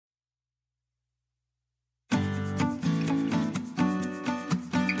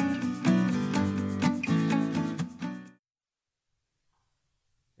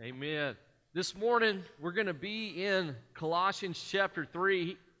Amen. This morning, we're going to be in Colossians chapter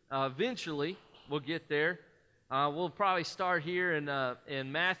 3. Eventually, we'll get there. We'll probably start here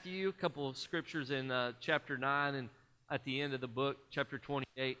in Matthew, a couple of scriptures in chapter 9, and at the end of the book, chapter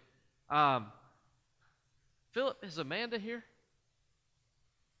 28. Philip, is Amanda here?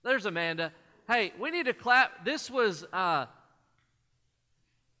 There's Amanda. Hey, we need to clap. This was, I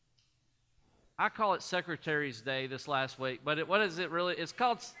call it Secretary's Day this last week, but what is it really? It's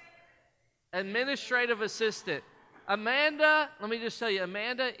called Administrative Assistant. Amanda, let me just tell you,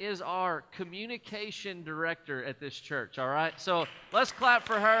 Amanda is our communication director at this church, all right? So let's clap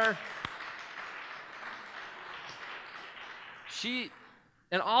for her.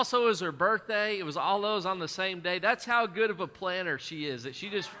 And also it was her birthday. It was all those on the same day. That's how good of a planner she is, that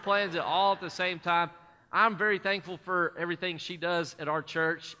she just plans it all at the same time. I'm very thankful for everything she does at our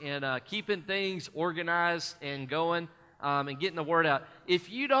church and keeping things organized and going and getting the word out. If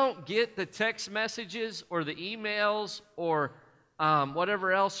you don't get the text messages or the emails or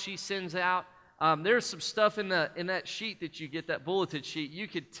whatever else she sends out, there's some stuff in that sheet that you get, that bulletin sheet. You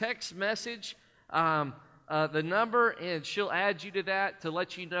could text message the number, and she'll add you to that to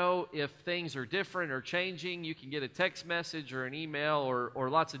let you know if things are different or changing. You can get a text message or an email or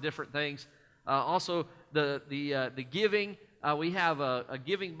lots of different things. Also, the giving, we have a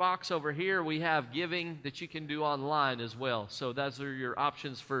giving box over here. We have giving that you can do online as well. So those are your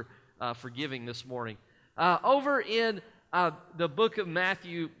options for giving this morning. Over in the book of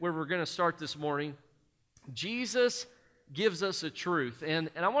Matthew, where we're going to start this morning, Jesus gives us a truth.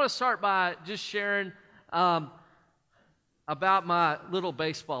 And I want to start by just sharing about my little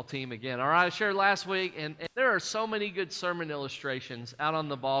baseball team again. All right, I shared last week, and there are so many good sermon illustrations out on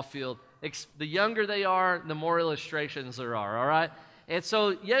the ball field. The younger they are, the more illustrations there are, all right? And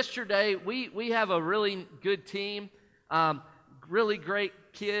so yesterday, we have a really good team, really great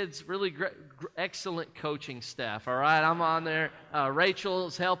kids, really great, excellent coaching staff, all right? I'm on there.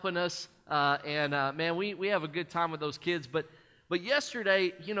 Rachel's helping us, and man, we have a good time with those kids. But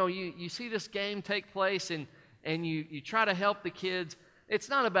yesterday, you see this game take place, and you try to help the kids. It's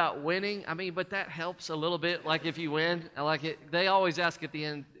not about winning, but that helps a little bit, like if you win. They always ask at the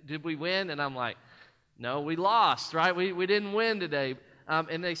end, did we win? And I'm like, no, we lost, right? We didn't win today.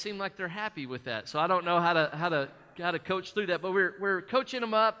 And they seem like they're happy with that. So I don't know how to coach through that, but we're coaching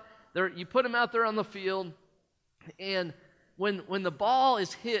them up. You put them out there on the field, and when the ball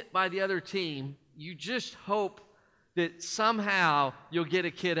is hit by the other team, you just hope that somehow you'll get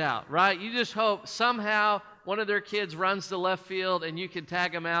a kid out, right? You just hope somehow one of their kids runs to left field and you can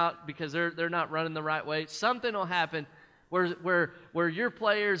tag them out because they're not running the right way. Something will happen where your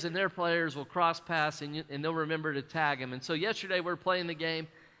players and their players will cross paths and they'll remember to tag them. And so yesterday we're playing the game,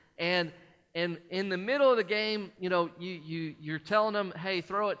 and in the middle of the game, you're telling them, hey,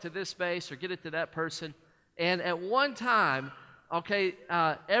 throw it to this space or get it to that person. And at one time,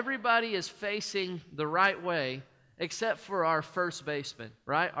 everybody is facing the right way except for our first baseman,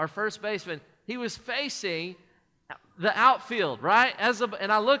 right? Our first baseman, he was facing the outfield, right?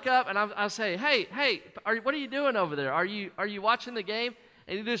 And I look up and I say, hey, what are you doing over there? Are you watching the game?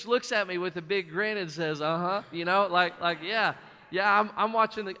 And he just looks at me with a big grin and says, yeah, I'm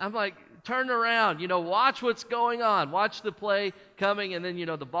watching I'm like, turn around, watch what's going on. Watch the play coming, and then,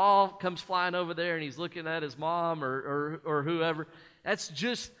 the ball comes flying over there, and he's looking at his mom or whoever. That's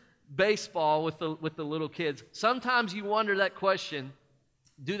just baseball with the little kids. Sometimes you wonder that question,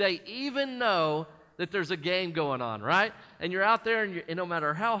 do they even know that there's a game going on, right? And you're out there, and no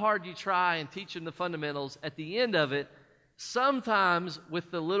matter how hard you try and teach them the fundamentals, at the end of it, sometimes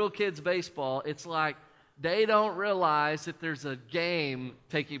with the little kids' baseball, it's like they don't realize that there's a game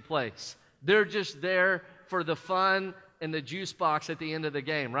taking place. They're just there for the fun and the juice box at the end of the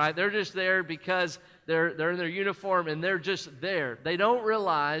game, right? They're just there because they're in their uniform, and they're just there. They don't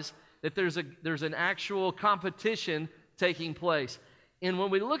realize that there's an actual competition taking place. And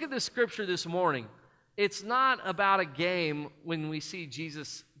when we look at the scripture this morning, it's not about a game when we see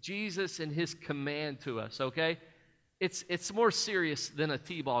Jesus and his command to us, okay? It's more serious than a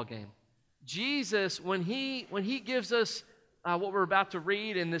t-ball game. Jesus, when he gives us what we're about to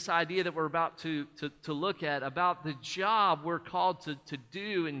read and this idea that we're about to look at about the job we're called to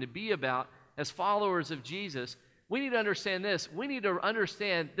do and to be about as followers of Jesus, we need to understand this. We need to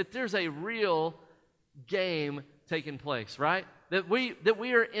understand that there's a real game taking place, right? That we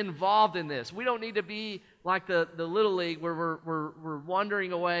are involved in this. We don't need to be like the Little League where we're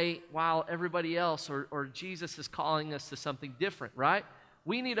wandering away while everybody else or Jesus is calling us to something different, right?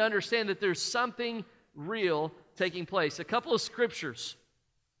 We need to understand that there's something real taking place. A couple of scriptures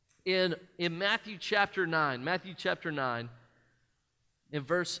in Matthew chapter 9. Matthew chapter 9. in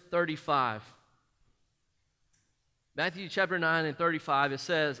verse 35. Matthew chapter 9 and 35, it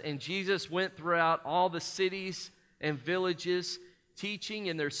says, "And Jesus went throughout all the cities and villages, teaching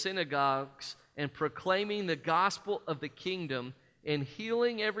in their synagogues and proclaiming the gospel of the kingdom and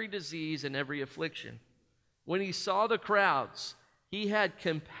healing every disease and every affliction. When he saw the crowds, he had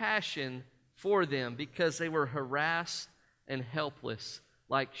compassion for them because they were harassed and helpless,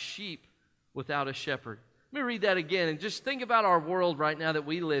 like sheep without a shepherd." Let me read that again and just think about our world right now that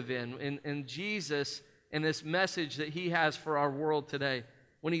we live in, and Jesus and this message that he has for our world today.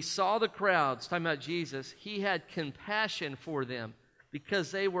 When he saw the crowds, talking about Jesus, he had compassion for them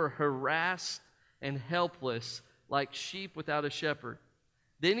because they were harassed and helpless like sheep without a shepherd.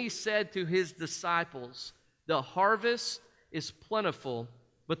 Then he said to his disciples, "The harvest is plentiful,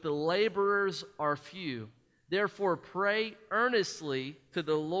 but the laborers are few. Therefore pray earnestly to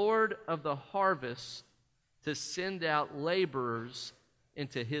the Lord of the harvest to send out laborers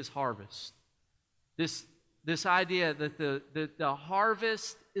into his harvest." This idea that the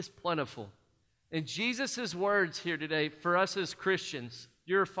harvest is plentiful. And Jesus' words here today for us as Christians,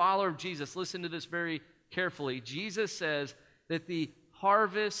 you're a follower of Jesus, listen to this very carefully. Jesus says that the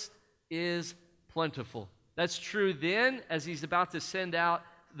harvest is plentiful. That's true then as he's about to send out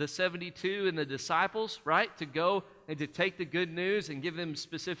the 72 and the disciples, right, to go and to take the good news and give them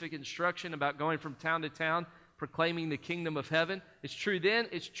specific instruction about going from town to town, proclaiming the kingdom of heaven. It's true then,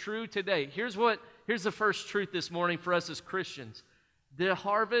 it's true today. Here's the first truth this morning for us as Christians. The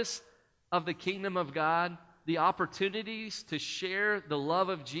harvest of the kingdom of God, the opportunities to share the love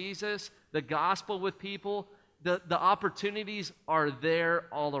of Jesus, the gospel with people, the opportunities are there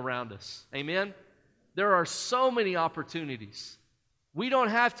all around us. Amen? There are so many opportunities. We don't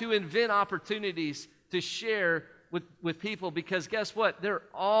have to invent opportunities to share with people because guess what? They're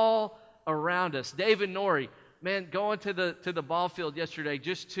all around us. Dave and Nori, man, going to the ball field yesterday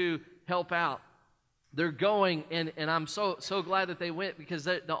just to help out. They're going, and I'm so glad that they went because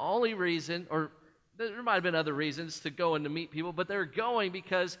the only reason, or there might have been other reasons to go and to meet people, but they're going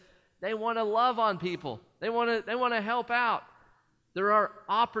because they want to love on people. They want to help out. There are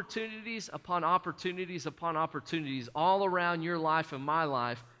opportunities upon opportunities upon opportunities all around your life and my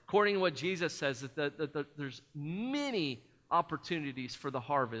life, according to what Jesus says, that there's many opportunities for the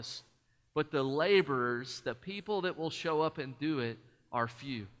harvest, but the laborers, the people that will show up and do it, are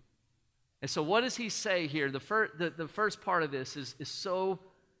few. And so what does he say here? The first part of this is so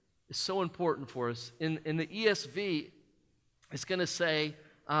important for us. In the ESV, it's going to say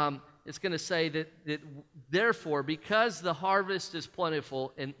that therefore, because the harvest is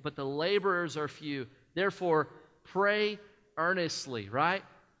plentiful, but the laborers are few, therefore pray earnestly, right?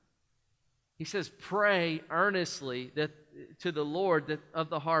 He says, pray earnestly to the Lord of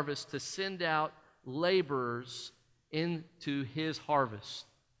the harvest to send out laborers into his harvest.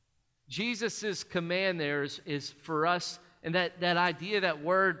 Jesus' command there is for us, and that idea, that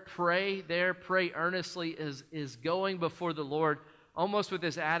word pray there, pray earnestly, is going before the Lord almost with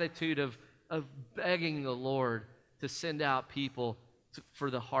this attitude of begging the Lord to send out people for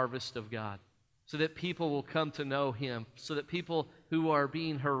the harvest of God, so that people will come to know him, so that people who are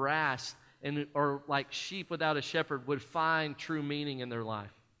being harassed and are like sheep without a shepherd would find true meaning in their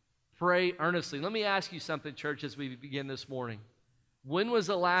life. Pray earnestly. Let me ask you something, church, as we begin this morning. When was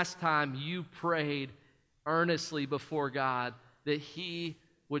the last time you prayed earnestly before God that he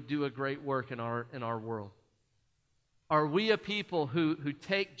would do a great work in our world? Are we a people who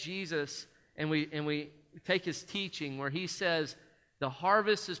take Jesus and we take his teaching where he says, the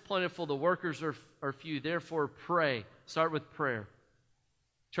harvest is plentiful, the workers are few, therefore pray. Start with prayer.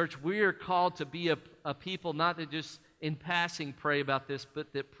 Church, we are called to be a people not that just in passing pray about this,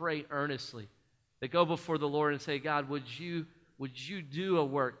 but that pray earnestly. That go before the Lord and say, God, would you do a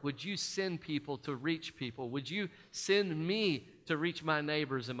work? Would you send people to reach people? Would you send me to reach my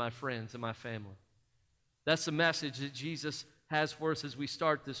neighbors and my friends and my family? That's the message that Jesus has for us as we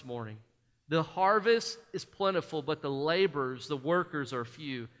start this morning. The harvest is plentiful, but the laborers, the workers, are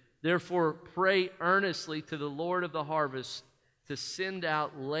few. Therefore, pray earnestly to the Lord of the harvest to send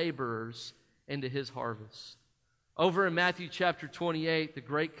out laborers into his harvest. Over in Matthew chapter 28, the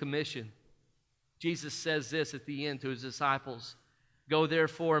Great Commission, Jesus says this at the end to his disciples, "Go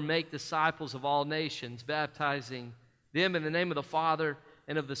therefore and make disciples of all nations, baptizing them in the name of the Father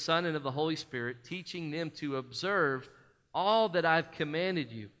and of the Son and of the Holy Spirit, teaching them to observe all that I've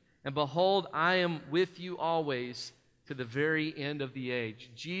commanded you. And behold, I am with you always to the very end of the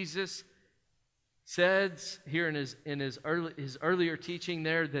age." Jesus says here in his earlier teaching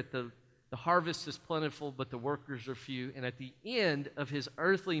there that the harvest is plentiful, but the workers are few. And at the end of his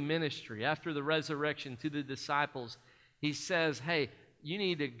earthly ministry, after the resurrection to the disciples, he says, hey, you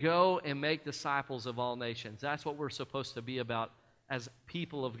need to go and make disciples of all nations. That's what we're supposed to be about as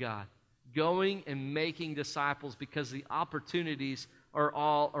people of God. Going and making disciples because the opportunities are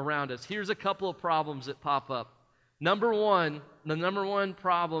all around us. Here's a couple of problems that pop up. Number one, the number one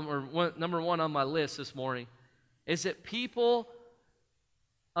problem, or number one on my list this morning, is that people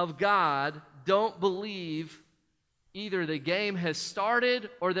of God don't believe either the game has started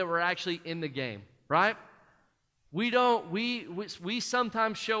or that we're actually in the game, right? We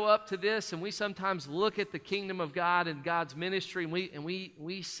sometimes show up to this, and we sometimes look at the kingdom of God and God's ministry, and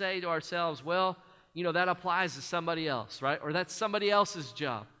we say to ourselves, well, you know, that applies to somebody else, right? Or that's somebody else's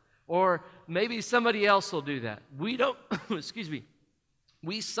job. Or maybe somebody else will do that. We don't, excuse me,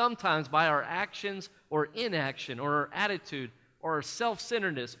 we sometimes, by our actions or inaction or our attitude or our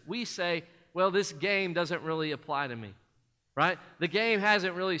self-centeredness, we say, well, this game doesn't really apply to me. Right? The game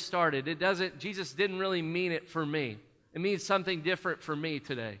hasn't really started. Jesus didn't really mean it for me. It means something different for me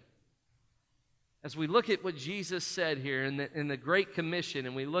today. As we look at what Jesus said here in the Great Commission,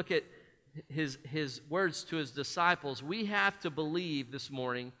 and we look at his words to his disciples, we have to believe this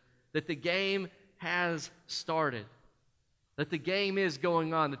morning that the game has started, that the game is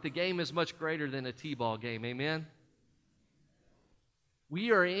going on, that the game is much greater than a T-ball game. Amen?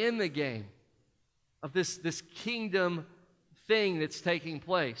 We are in the game of this kingdom thing that's taking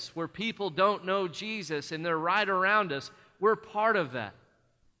place where people don't know Jesus and they're right around us. We're part of that.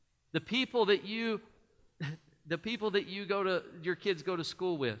 The people that you your kids go to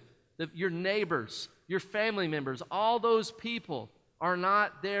school with, your neighbors, your family members, all those people are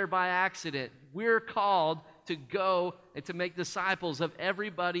not there by accident. We're called to go and to make disciples of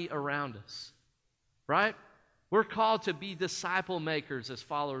everybody around us, right? We're called to be disciple makers as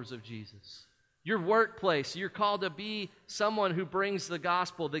followers of Jesus. Your workplace, you're called to be someone who brings the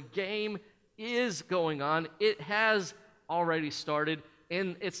gospel. The game is going on. It has already started,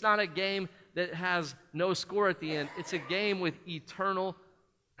 and it's not a game that has no score at the end. It's a game with eternal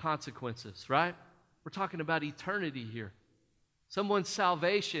consequences, right? We're talking about eternity here. Someone's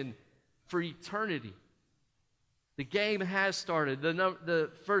salvation for eternity. The game has started.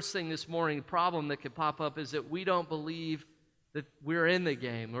 The first thing this morning, the problem that could pop up is that we don't believe that we're in the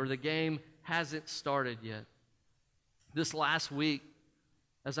game or the game hasn't started yet. This last week,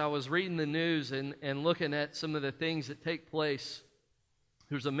 as I was reading the news and looking at some of the things that take place,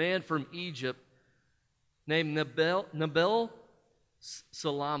 there's a man from Egypt named Nabil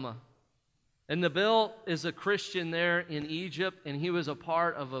Salama. And Nabil is a Christian there in Egypt, and he was a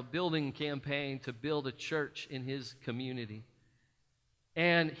part of a building campaign to build a church in his community.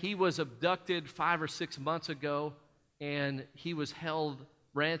 And he was abducted 5 or 6 months ago, and he was held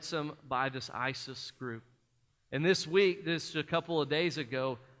ransom by this ISIS group. And this week, this a couple of days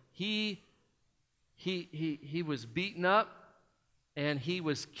ago, he was beaten up and he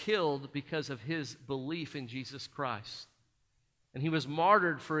was killed because of his belief in Jesus Christ. And he was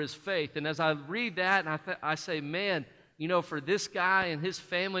martyred for his faith. And as I read that, and I say, man, you know, for this guy and his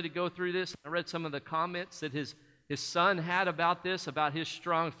family to go through this, I read some of the comments that his son had about this, about his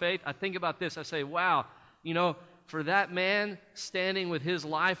strong faith. I think about this, I say, wow, you know, for that man standing with his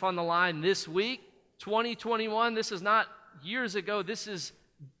life on the line this week, 2021, this is not years ago, this is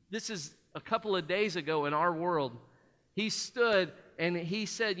a couple of days ago in our world. He stood and he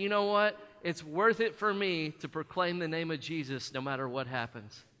said, you know what? It's worth it for me to proclaim the name of Jesus no matter what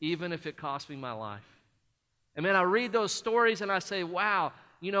happens, even if it costs me my life. And man, I read those stories and I say, wow,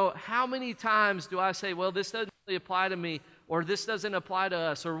 you know, how many times do I say, well, this doesn't really apply to me, or this doesn't apply to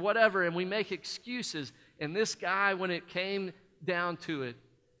us, or whatever, and we make excuses. And this guy, when it came down to it,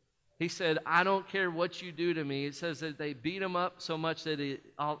 he said, I don't care what you do to me. It says that they beat him up so much that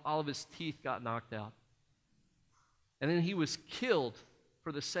all of his teeth got knocked out. And then he was killed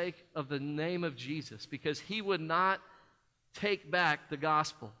for the sake of the name of Jesus because he would not take back the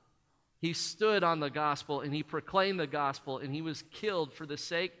gospel. He stood on the gospel and he proclaimed the gospel, and he was killed for the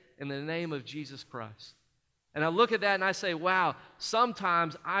sake and the name of Jesus Christ. And I look at that and I say, wow,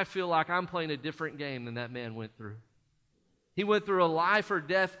 sometimes I feel like I'm playing a different game than that man went through. He went through a life or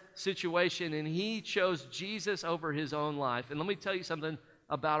death situation, and he chose Jesus over his own life. And let me tell you something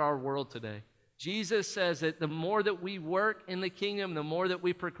about our world today. Jesus says that the more that we work in the kingdom, the more that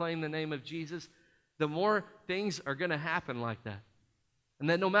we proclaim the name of Jesus, the more things are going to happen like that. And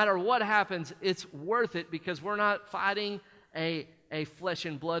that no matter what happens, it's worth it because we're not fighting a flesh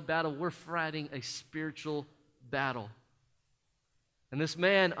and blood battle. We're fighting a spiritual battle. And this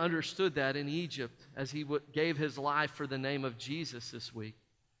man understood that in Egypt as he gave his life for the name of Jesus this week.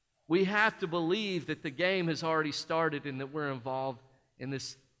 We have to believe that the game has already started and that we're involved in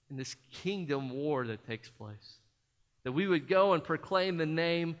this kingdom war that takes place. that we would go and proclaim the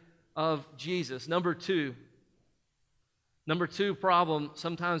name of Jesus. Number two problem,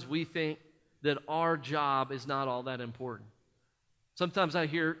 sometimes we think that our job is not all that important. Sometimes I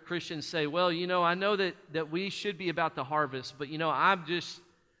hear Christians say, well, I know that we should be about the harvest, but I'm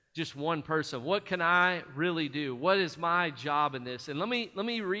just one person. What can I really do? What is my job in this? And let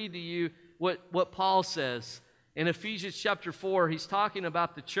me read to you what Paul says. In Ephesians chapter 4, he's talking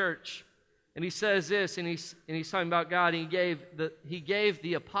about the church. And he says this, and he's talking about God. He gave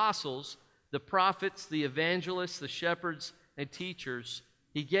the apostles, the prophets, the evangelists, the shepherds, and teachers.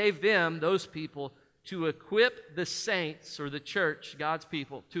 He gave them, those people, to equip the saints, or the church, God's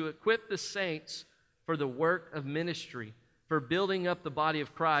people, to equip the saints for the work of ministry, for building up the body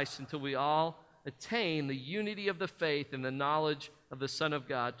of Christ until we all attain the unity of the faith and the knowledge of the Son of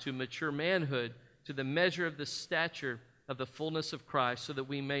God, to mature manhood, to the measure of the stature of the fullness of Christ, so that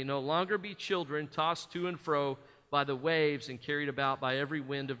we may no longer be children tossed to and fro by the waves and carried about by every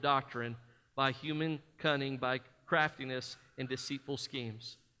wind of doctrine, by human cunning, by craftiness and deceitful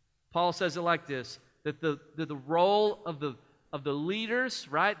schemes. Paul says it like this, that the role of the leaders,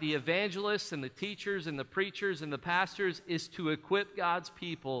 right, the evangelists and the teachers and the preachers and the pastors, is to equip God's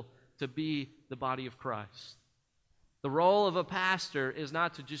people to be the body of Christ. The role of a pastor is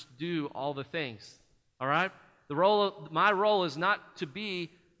not to just do all the things, all right? My role is not to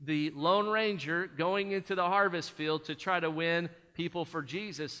be the Lone Ranger going into the harvest field to try to win people for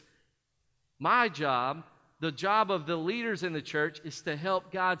Jesus. My job, the job of the leaders in the church, is to help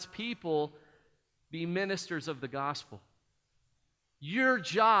God's people be ministers of the gospel. Your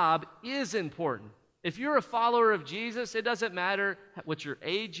job is important. If you're a follower of Jesus, it doesn't matter what your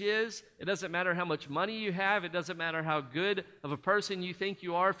age is. It doesn't matter how much money you have. It doesn't matter how good of a person you think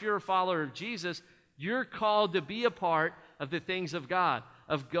you are. If you're a follower of Jesus, you're called to be a part of the things of God,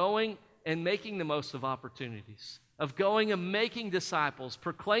 of going and making the most of opportunities, of going and making disciples,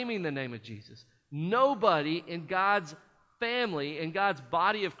 proclaiming the name of Jesus. Nobody in God's family, in God's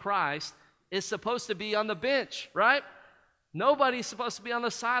body of Christ, is supposed to be on the bench, right? Nobody's supposed to be on the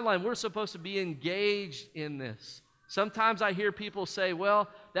sideline. We're supposed to be engaged in this. Sometimes I hear people say, well,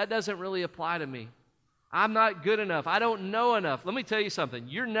 that doesn't really apply to me. I'm not good enough. I don't know enough. Let me tell you something.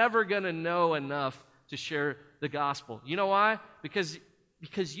 You're never going to know enough to share the gospel. You know why? Because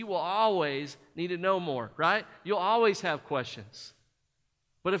you will always need to know more, right? You'll always have questions.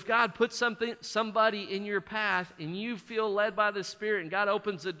 But if God puts somebody in your path and you feel led by the Spirit and God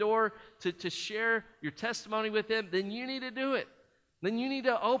opens the door to share your testimony with Him, then you need to do it. Then you need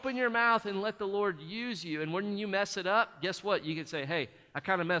to open your mouth and let the Lord use you. And when you mess it up, guess what? You can say, hey, I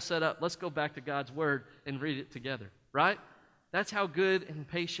kind of messed that up. Let's go back to God's Word and read it together, right? That's how good and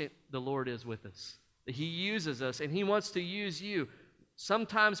patient the Lord is with us. He uses us, and He wants to use you.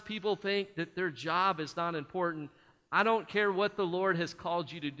 Sometimes people think that their job is not important. I don't care what the Lord has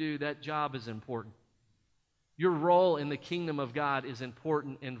called you to do, that job is important. Your role in the kingdom of God is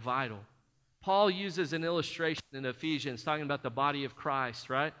important and vital. Paul uses an illustration in Ephesians talking about the body of Christ,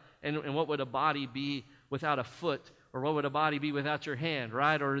 right? And what would a body be without a foot? Or what would a body be without your hand,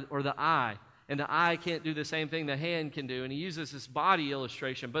 right? Or the eye. And the eye can't do the same thing the hand can do. And he uses this body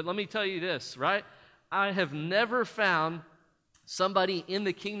illustration. But let me tell you this, right? I have never found somebody in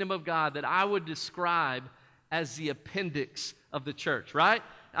the kingdom of God that I would describe as the appendix of the church, right?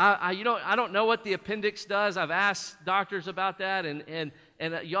 I don't know what the appendix does. I've asked doctors about that, and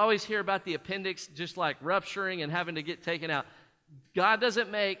you always hear about the appendix just like rupturing and having to get taken out. God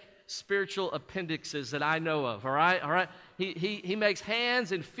doesn't make spiritual appendixes that I know of, all right? He makes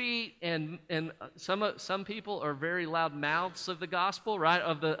hands and feet, and some people are very loud mouths of the gospel, right,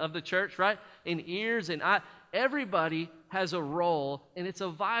 of the church, right, and ears and eyes. Everybody has a role, and it's a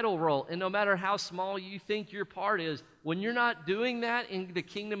vital role. And no matter how small you think your part is, when you're not doing that in the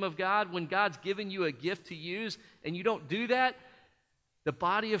kingdom of God, when God's given you a gift to use and you don't do that, the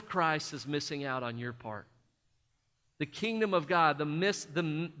body of Christ is missing out on your part. The kingdom of God, the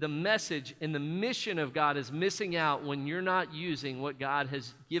message and the mission of God is missing out when you're not using what God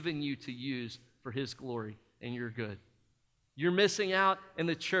has given you to use for His glory and your good. You're missing out, and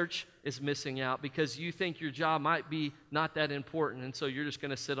the church is missing out because you think your job might be not that important, and so you're just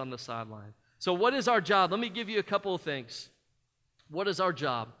going to sit on the sideline. So what is our job? Let me give you a couple of things. What is our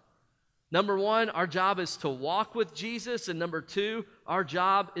job? Number one, our job is to walk with Jesus, and number two, our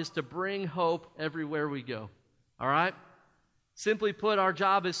job is to bring hope everywhere we go. All right? Simply put, our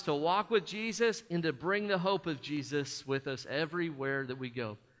job is to walk with Jesus and to bring the hope of Jesus with us everywhere that we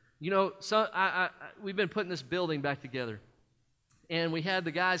go. You know, we've been putting this building back together. And we had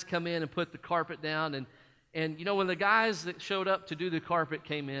the guys come in and put the carpet down. And you know, when the guys that showed up to do the carpet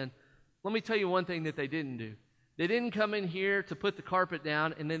came in, let me tell you one thing that they didn't do. They didn't come in here to put the carpet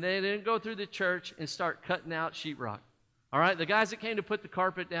down, and then they didn't go through the church and start cutting out sheetrock. All right? The guys that came to put the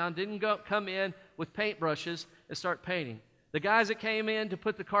carpet down didn't come in with paintbrushes and start painting. The guys that came in to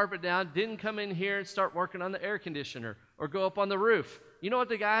put the carpet down didn't come in here and start working on the air conditioner or go up on the roof. You know what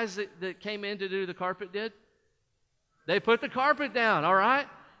the guys that came in to do the carpet did? They put the carpet down, all right?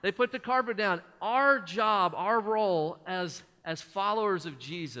 They put the carpet down. Our job, our role as followers of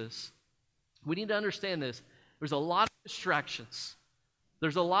Jesus, we need to understand this. There's a lot of distractions.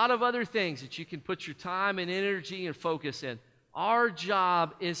 There's a lot of other things that you can put your time and energy and focus in. Our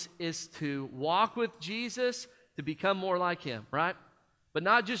job is to walk with Jesus, to become more like him, right? But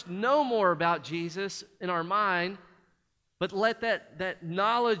not just know more about Jesus in our mind, but let that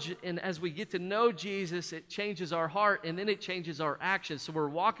knowledge, and as we get to know Jesus, it changes our heart, and then it changes our actions. So we're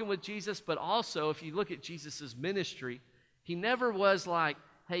walking with Jesus, but also, if you look at Jesus' ministry, he never was like,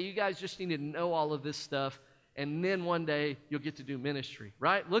 hey, you guys just need to know all of this stuff, and then one day you'll get to do ministry,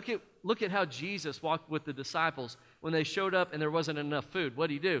 right? Look at how Jesus walked with the disciples when they showed up and there wasn't enough food. What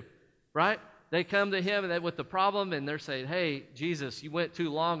did he do, right? They come to him with the problem, and they're saying, hey, Jesus, you went too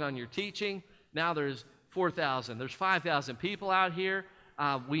long on your teaching. Now there's 4,000. There's 5,000 people out here.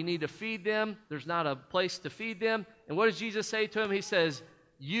 We need to feed them. There's not a place to feed them. And what does Jesus say to him? He says,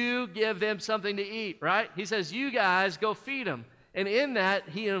 you give them something to eat, right? He says, you guys go feed them. And in that,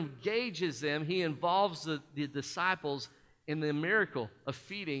 he engages them. He involves the disciples in the miracle of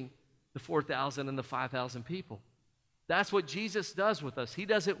feeding the 4,000 and the 5,000 people. That's what Jesus does with us. He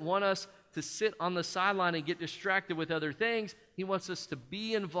doesn't want us to sit on the sideline and get distracted with other things. He wants us to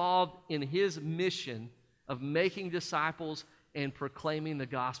be involved in his mission of making disciples and proclaiming the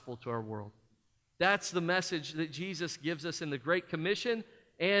gospel to our world. That's the message that Jesus gives us in the Great Commission,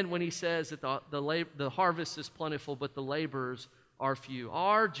 and when he says that the harvest is plentiful, but the laborers are few.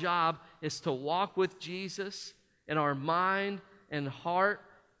 Our job is to walk with Jesus in our mind and heart,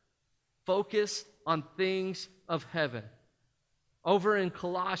 focused on things of heaven. Over in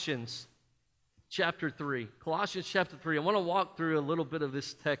Colossians chapter 3. Colossians chapter 3. I want to walk through a little bit of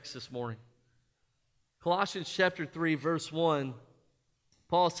this text this morning. Colossians chapter 3, verse 1.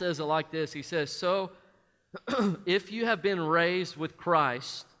 Paul says it like this. He says, so if you have been raised with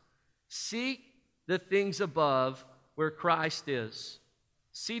Christ, seek the things above where Christ is,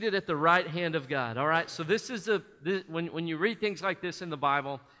 seated at the right hand of God. All right, so this is when you read things like this in the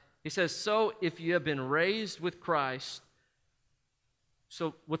Bible, he says, so if you have been raised with Christ,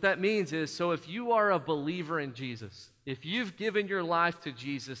 so what that means is, so if you are a believer in Jesus, if you've given your life to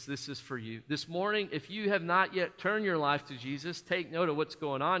Jesus, this is for you. This morning, if you have not yet turned your life to Jesus, take note of what's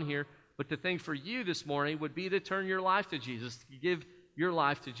going on here. But the thing for you this morning would be to turn your life to Jesus, to give your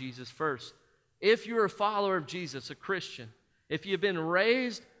life to Jesus first. If you're a follower of Jesus, a Christian, if you've been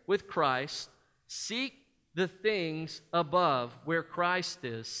raised with Christ, seek the things above where Christ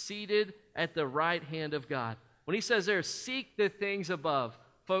is, seated at the right hand of God. When he says there, seek the things above,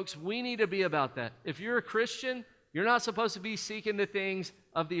 folks, we need to be about that. If you're a Christian, you're not supposed to be seeking the things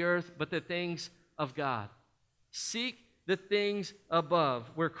of the earth, but the things of God. Seek the things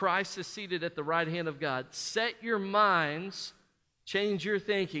above, where Christ is seated at the right hand of God. Set your minds, change your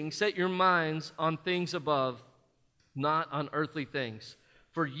thinking, set your minds on things above, not on earthly things.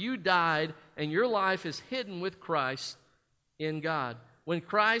 For you died, and your life is hidden with Christ in God. When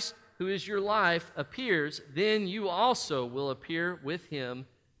Christ, who is your life, appears, then you also will appear with him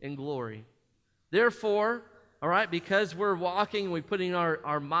in glory. Therefore, all right, because we're walking, we're putting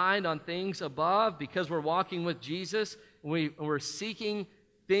our mind on things above, because we're walking with Jesus, we're seeking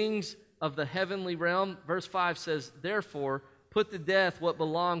things of the heavenly realm. Verse 5 says, therefore, put to death what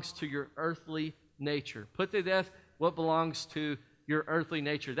belongs to your earthly nature. Put to death what belongs to your earthly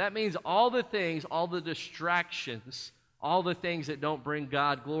nature. That means all the things, all the distractions, all the things that don't bring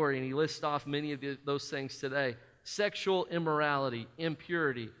God glory. And he lists off many of those things today. Sexual immorality,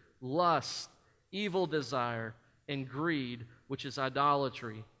 impurity, lust, evil desire, and greed, which is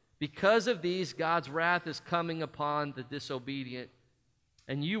idolatry. Because of these, God's wrath is coming upon the disobedient.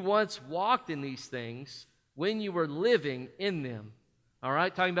 And you once walked in these things when you were living in them. All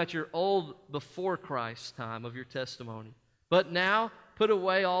right, talking about your old before Christ time of your testimony. But now, put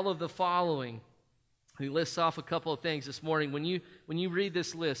away all of the following. He lists off a couple of things this morning. When you read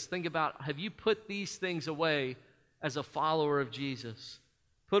this list, think about, have you put these things away as a follower of Jesus?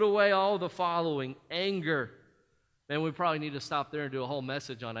 Put away all the following. Anger. Man, we probably need to stop there and do a whole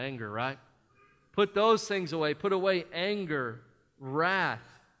message on anger, right? Put those things away. Put away anger, wrath,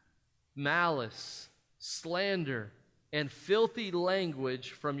 malice, slander, and filthy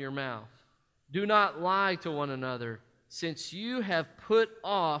language from your mouth. Do not lie to one another, since you have put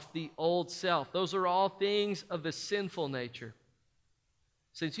off the old self. Those are all things of the sinful nature.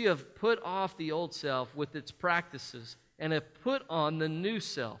 Since you have put off the old self with its practices and have put on the new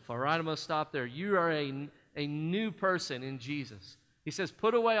self. All right, I'm going to stop there. You are a new person in Jesus. He says,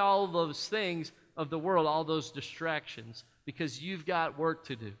 put away all of those things of the world, all those distractions, because you've got work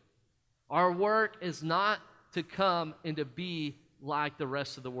to do. Our work is not to come and to be like the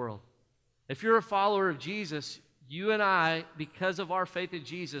rest of the world. If you're a follower of Jesus, you and I, because of our faith in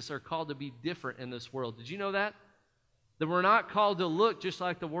Jesus, are called to be different in this world. Did you know that? That we're not called to look just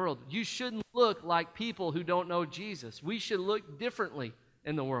like the world. You shouldn't look like people who don't know Jesus. We should look differently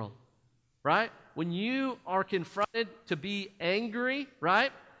in the world, right? When you are confronted to be angry,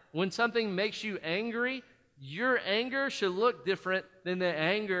 right? When something makes you angry, your anger should look different than the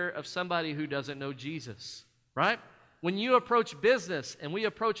anger of somebody who doesn't know Jesus, right? When you approach business and we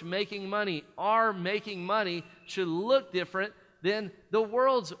approach making money, our making money should look different than the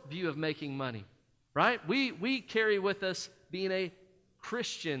world's view of making money, right? We carry with us being a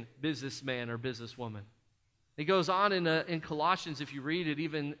Christian businessman or businesswoman. It goes on in Colossians, if you read it,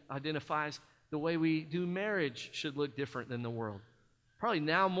 even identifies the way we do marriage should look different than the world. Probably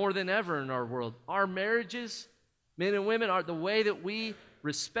now more than ever in our world. Our marriages, men and women, are the way that we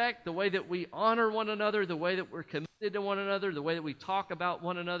respect, the way that we honor one another, the way that we're committed to one another, the way that we talk about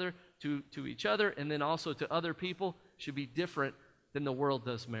one another to each other, and then also to other people should be different than the world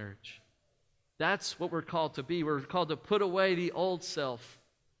does marriage. That's what we're called to be. We're called to put away the old self.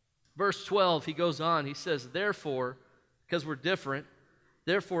 Verse 12, he goes on. He says, therefore, because we're different,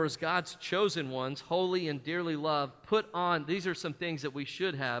 therefore, as God's chosen ones, holy and dearly loved, put on, these are some things that we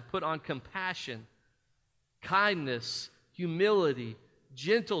should have, put on compassion, kindness, humility,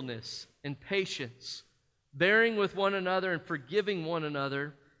 gentleness, and patience, bearing with one another and forgiving one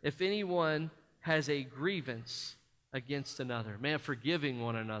another if anyone has a grievance against another. Man, forgiving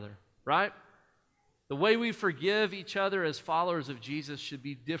one another, right? The way we forgive each other as followers of Jesus should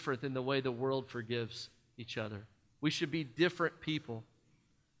be different than the way the world forgives each other. We should be different people.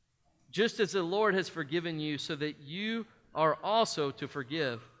 Just as the Lord has forgiven you, so that you are also to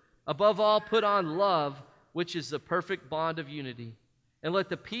forgive. Above all, put on love, which is the perfect bond of unity. And let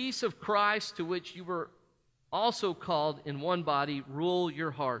the peace of Christ, to which you were also called in one body, rule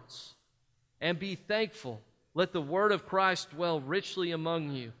your hearts. And be thankful. Let the word of Christ dwell richly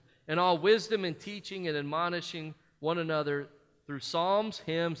among you, in all wisdom and teaching and admonishing one another through psalms,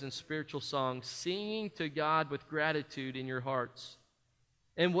 hymns, and spiritual songs, singing to God with gratitude in your hearts.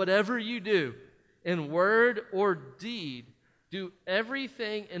 And whatever you do, in word or deed, do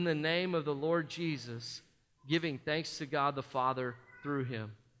everything in the name of the Lord Jesus, giving thanks to God the Father through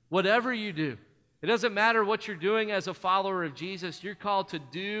him. Whatever you do, it doesn't matter what you're doing as a follower of Jesus, you're called to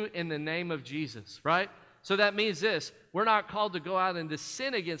do in the name of Jesus, right? So that means this, we're not called to go out and to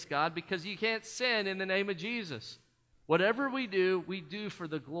sin against God, because you can't sin in the name of Jesus. Whatever we do for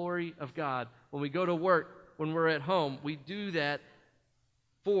the glory of God. When we go to work, when we're at home, we do that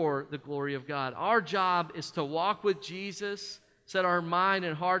for the glory of God. Our job is to walk with Jesus, set our mind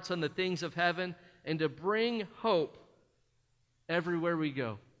and hearts on the things of heaven, and to bring hope everywhere we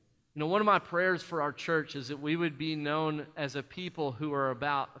go. You know, one of my prayers for our church is that we would be known as a people who are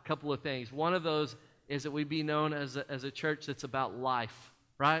about a couple of things. One of those is that we be known as a church that's about life,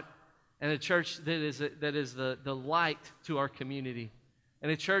 right? And a church that is the light to our community.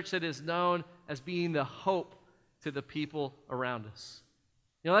 And a church that is known as being the hope to the people around us.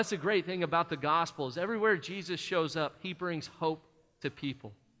 You know, that's the great thing about the gospel, is everywhere Jesus shows up, he brings hope to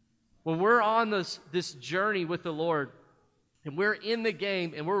people. When we're on this journey with the Lord, and we're in the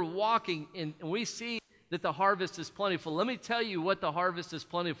game, and we're walking, and we see that the harvest is plentiful, let me tell you what the harvest is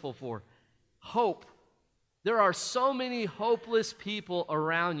plentiful for. Hope. There are so many hopeless people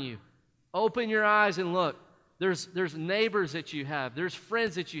around you. Open your eyes and look. There's neighbors that you have. There's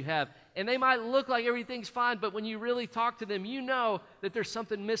friends that you have. And they might look like everything's fine, but when you really talk to them, you know that there's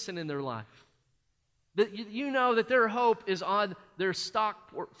something missing in their life. That you know that their hope is on their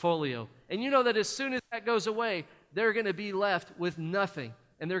stock portfolio. And you know that as soon as that goes away, they're going to be left with nothing,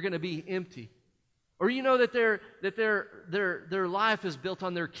 and they're going to be empty. Or you know that their life is built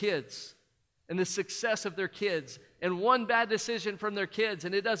on their kids and the success of their kids. And one bad decision from their kids,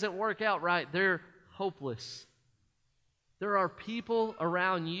 and it doesn't work out right, they're hopeless. There are people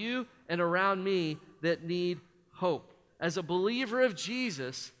around you and around me that need hope. As a believer of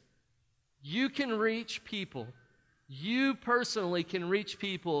Jesus, you can reach people. You personally can reach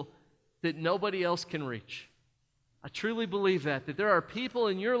people that nobody else can reach. I truly believe that there are people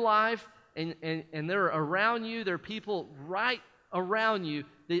in your life and they're around you. There are people right around you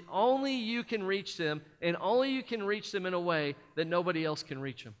that only you can reach them, and only you can reach them in a way that nobody else can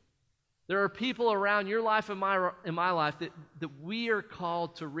reach them. There are people around your life and my life that we are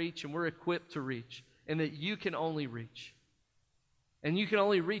called to reach and we're equipped to reach, and that you can only reach. And you can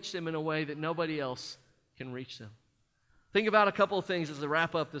only reach them in a way that nobody else can reach them. Think about a couple of things as I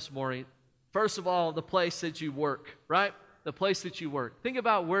wrap up this morning. First of all, the place that you work, right? The place that you work. Think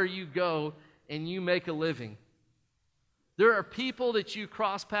about where you go and you make a living. There are people that you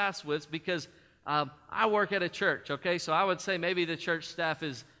cross paths with because I work at a church, okay? So I would say maybe the church staff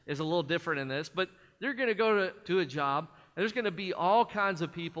is a little different in this, but they're going to go to a job, and there's going to be all kinds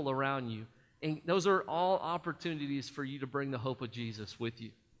of people around you. And those are all opportunities for you to bring the hope of Jesus with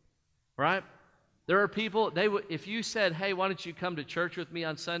you, right? There are people, if you said, hey, why don't you come to church with me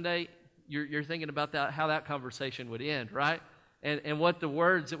on Sunday, you're thinking about that, how that conversation would end, right? And what the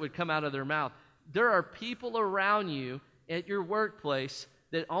words that would come out of their mouth. There are people around you at your workplace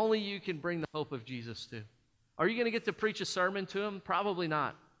that only you can bring the hope of Jesus to. Are you going to get to preach a sermon to them? Probably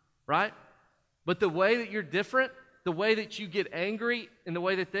not, right? But the way that you're different, the way that you get angry and the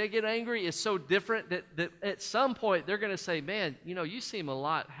way that they get angry is so different that at some point they're going to say, man, you seem a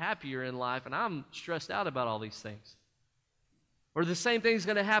lot happier in life, and I'm stressed out about all these things. Or the same thing's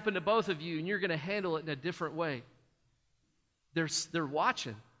going to happen to both of you, and you're going to handle it in a different way. They're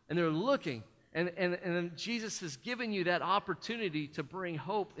watching, and they're looking, and Jesus has given you that opportunity to bring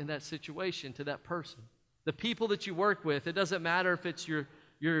hope in that situation to that person. The people that you work with, it doesn't matter if it's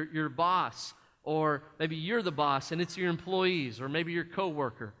your boss, or maybe you're the boss and it's your employees, or maybe your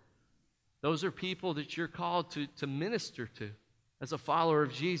coworker. Those are people that you're called to minister to as a follower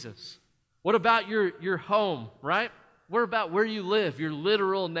of Jesus. What about your home, right? What about where you live, your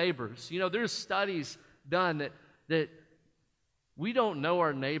literal neighbors? There's studies done that we don't know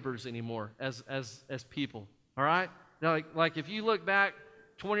our neighbors anymore as people, all right? Now, like if you look back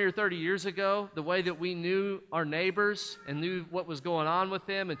 20 or 30 years ago, the way that we knew our neighbors and knew what was going on with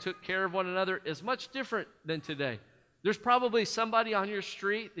them and took care of one another is much different than today. There's probably somebody on your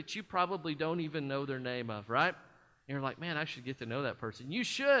street that you probably don't even know their name of, right? And you're like, man, I should get to know that person. You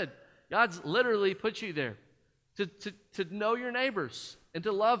should. God's literally put you there to know your neighbors and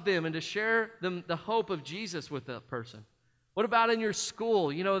to love them and to share them the hope of Jesus with that person. What about in your school?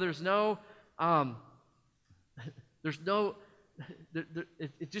 It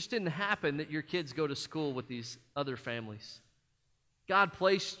just didn't happen that your kids go to school with these other families. God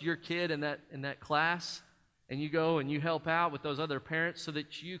placed your kid in that class, and you go and you help out with those other parents so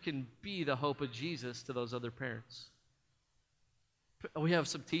that you can be the hope of Jesus to those other parents. We have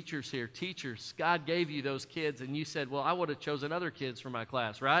some teachers here. Teachers, God gave you those kids, and you said, well, I would have chosen other kids for my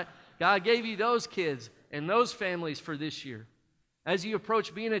class, right? God gave you those kids and those families for this year. As you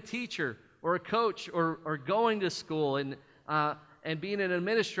approach being a teacher or a coach or going to school and being an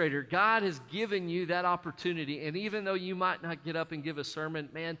administrator, God has given you that opportunity. And even though you might not get up and give a sermon,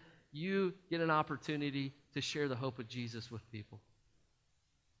 man, you get an opportunity to share the hope of Jesus with people.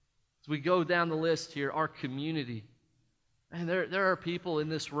 As we go down the list here, our community. And there are people in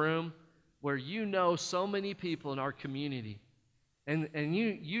this room where you know so many people in our community. And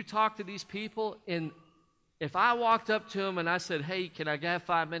you talk to these people, and if I walked up to them and I said, hey, can I have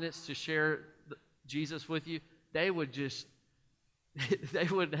 5 minutes to share Jesus with you? They would they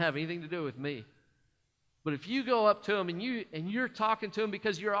wouldn't have anything to do with me. But if you go up to them and you're talking to them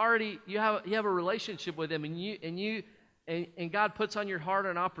because you have a relationship with them, and God puts on your heart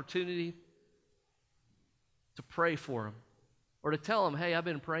an opportunity to pray for them or to tell them, hey, I've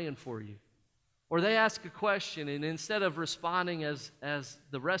been praying for you. Or they ask a question, and instead of responding as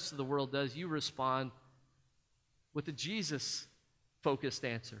the rest of the world does, you respond with a Jesus-focused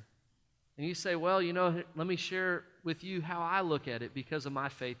answer. And you say, well, let me share with you how I look at it because of my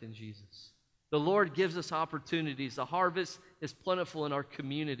faith in Jesus. The Lord gives us opportunities. The harvest is plentiful in our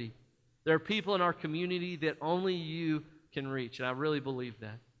community. There are people in our community that only you can reach, and I really believe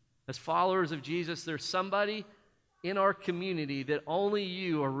that. As followers of Jesus, there's somebody in our community that only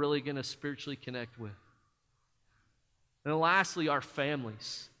you are really going to spiritually connect with. And lastly, our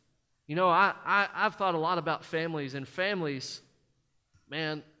families. I've thought a lot about families, and families,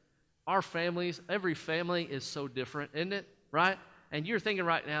 man, our families, every family is so different, isn't it? Right? And you're thinking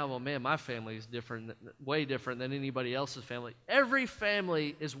right now, well, man, my family is different, way different than anybody else's family. Every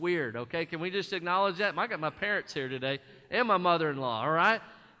family is weird, okay? Can we just acknowledge that? I got my parents here today and my mother-in-law, all right?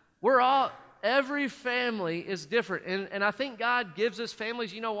 Every family is different. And I think God gives us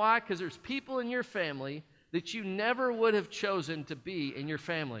families. You know why? Because there's people in your family that you never would have chosen to be in your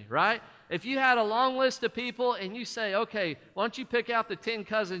family, right? If you had a long list of people and you say, okay, why don't you pick out the 10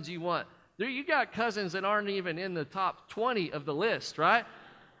 cousins you want? You got cousins that aren't even in the top 20 of the list, right?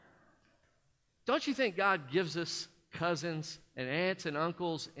 Don't you think God gives us cousins and aunts and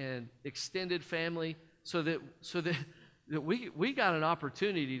uncles and extended family so that we got an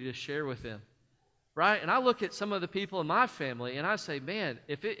opportunity to share with them, right? And I look at some of the people in my family and I say, man,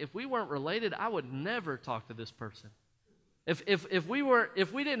 if we weren't related, I would never talk to this person. If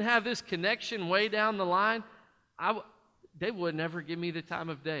we didn't have this connection way down the line, they would never give me the time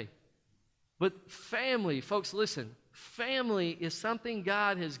of day. But family, folks, listen, family is something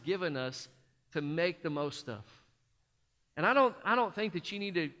God has given us to make the most of. And I don't think that you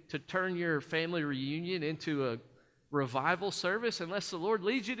need to turn your family reunion into a revival service unless the Lord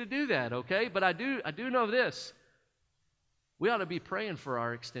leads you to do that, okay? But I do know this. We ought to be praying for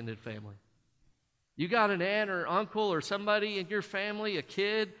our extended family. You got an aunt or uncle or somebody in your family, a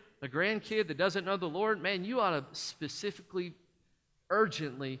kid, a grandkid that doesn't know the Lord, man, you ought to specifically,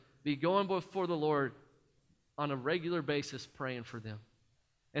 urgently be going before the Lord on a regular basis praying for them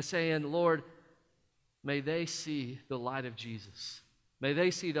and saying, Lord, may they see the light of Jesus. May they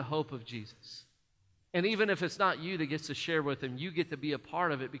see the hope of Jesus. And even if it's not you that gets to share with them, you get to be a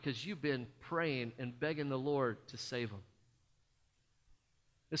part of it because you've been praying and begging the Lord to save them.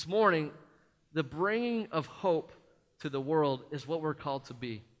 This morning, the bringing of hope to the world is what we're called to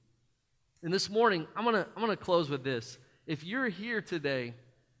be. And this morning, I'm gonna close with this. If you're here today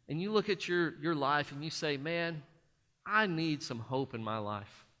and you look at your life and you say, man, I need some hope in my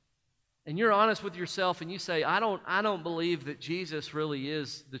life. And you're honest with yourself and you say, I don't believe that Jesus really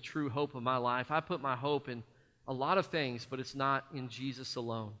is the true hope of my life. I put my hope in a lot of things, but it's not in Jesus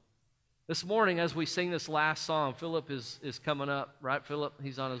alone. This morning, as we sing this last song, Philip is coming up, right, Philip?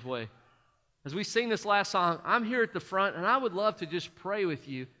 He's on his way. As we sing this last song, I'm here at the front, and I would love to just pray with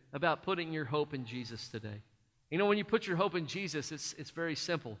you about putting your hope in Jesus today. You know, when you put your hope in Jesus, it's very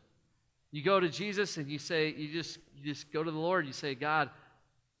simple. You go to Jesus and you say, you just go to the Lord, you say, God,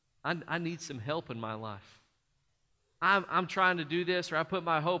 I need some help in my life. I'm trying to do this, or I put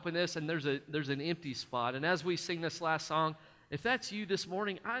my hope in this, and there's an empty spot. And as we sing this last song, if that's you this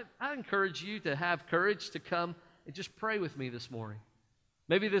morning, I encourage you to have courage to come and just pray with me this morning.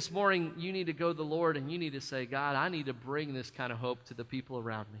 Maybe this morning you need to go to the Lord and you need to say, God, I need to bring this kind of hope to the people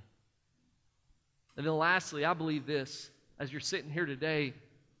around me. And then lastly, I believe this, as you're sitting here today,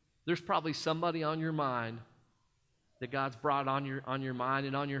 there's probably somebody on your mind that God's brought on your mind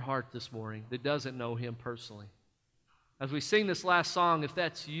and on your heart this morning that doesn't know Him personally. As we sing this last song, if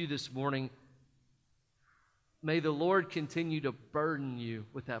that's you this morning, may the Lord continue to burden you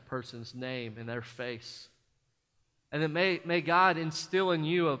with that person's name and their face. And then may God instill in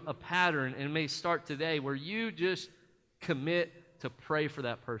you a pattern, and it may start today where you just commit to pray for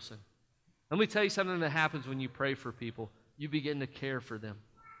that person. Let me tell you something that happens when you pray for people. You begin to care for them.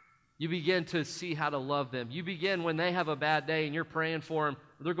 You begin to see how to love them. You begin, when they have a bad day and you're praying for them,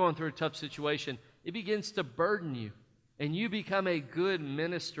 or they're going through a tough situation, it begins to burden you. And you become a good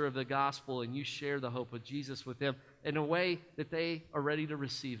minister of the gospel, and you share the hope of Jesus with them in a way that they are ready to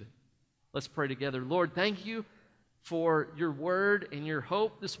receive it. Let's pray together. Lord, thank you for your word and your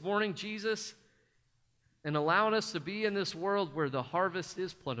hope this morning, Jesus, and allowing us to be in this world where the harvest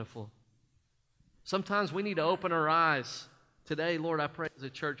is plentiful. Sometimes we need to open our eyes. Today, Lord, I pray as a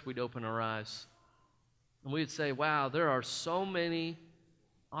church we'd open our eyes. And we'd say, wow, there are so many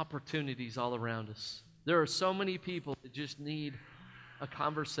opportunities all around us. There are so many people that just need a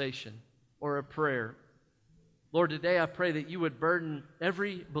conversation or a prayer. Lord, today I pray that you would burden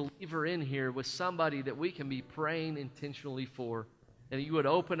every believer in here with somebody that we can be praying intentionally for, and that you would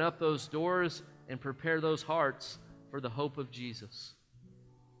open up those doors and prepare those hearts for the hope of Jesus.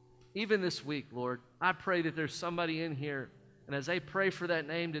 Even this week, Lord, I pray that there's somebody in here, and as they pray for that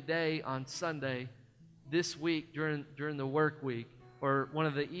name today on Sunday, this week during the work week, or one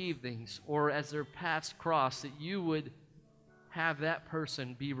of the evenings, or as their paths cross, that you would have that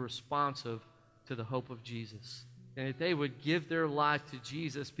person be responsive to the hope of Jesus. And that they would give their life to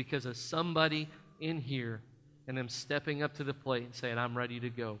Jesus because of somebody in here and them stepping up to the plate and saying, I'm ready to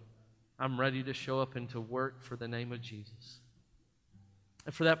go. I'm ready to show up and to work for the name of Jesus.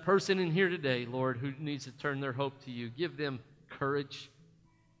 And for that person in here today, Lord, who needs to turn their hope to you, give them courage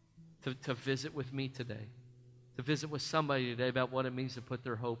to visit with me today, to visit with somebody today about what it means to put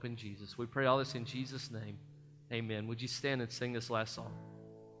their hope in Jesus. We pray all this in Jesus' name. Amen. Would you stand and sing this last song?